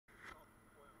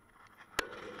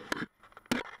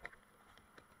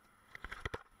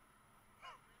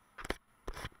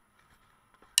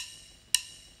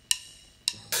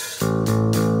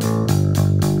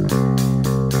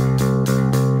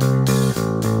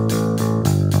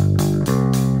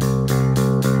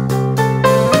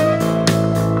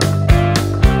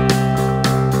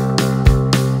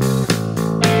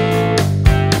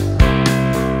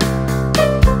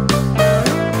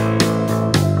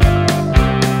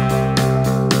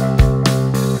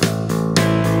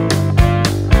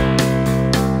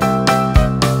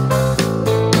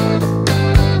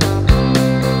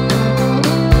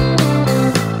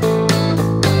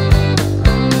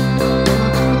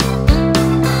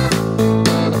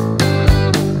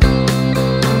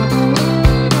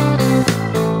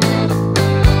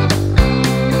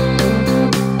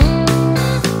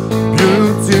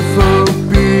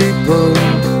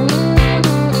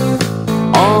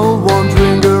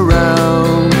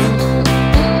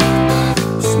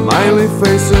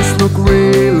faces look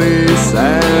really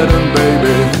sad, and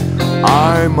baby,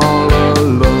 I'm all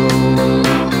alone.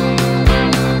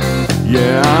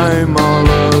 Yeah, I'm all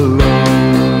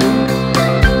alone.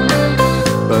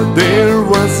 But there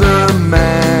was a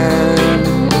man,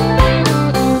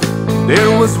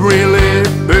 there was really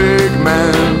big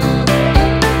man.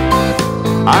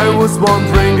 I was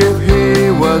wondering if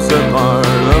he was a part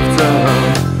of town,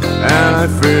 and I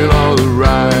feel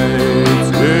alright,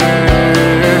 yeah.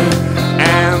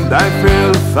 And I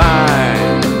feel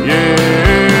fine,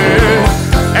 yeah.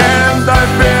 And I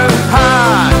feel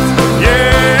hot,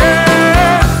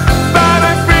 yeah. But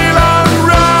I feel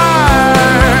alright.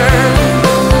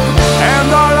 And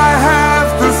all I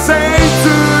have to say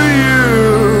to you,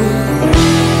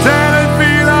 that I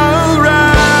feel alright.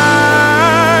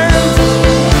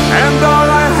 And all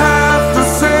I have to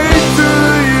say to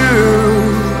you,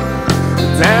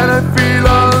 that I feel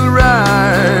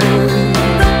alright.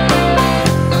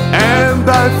 And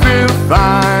I feel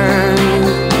fine.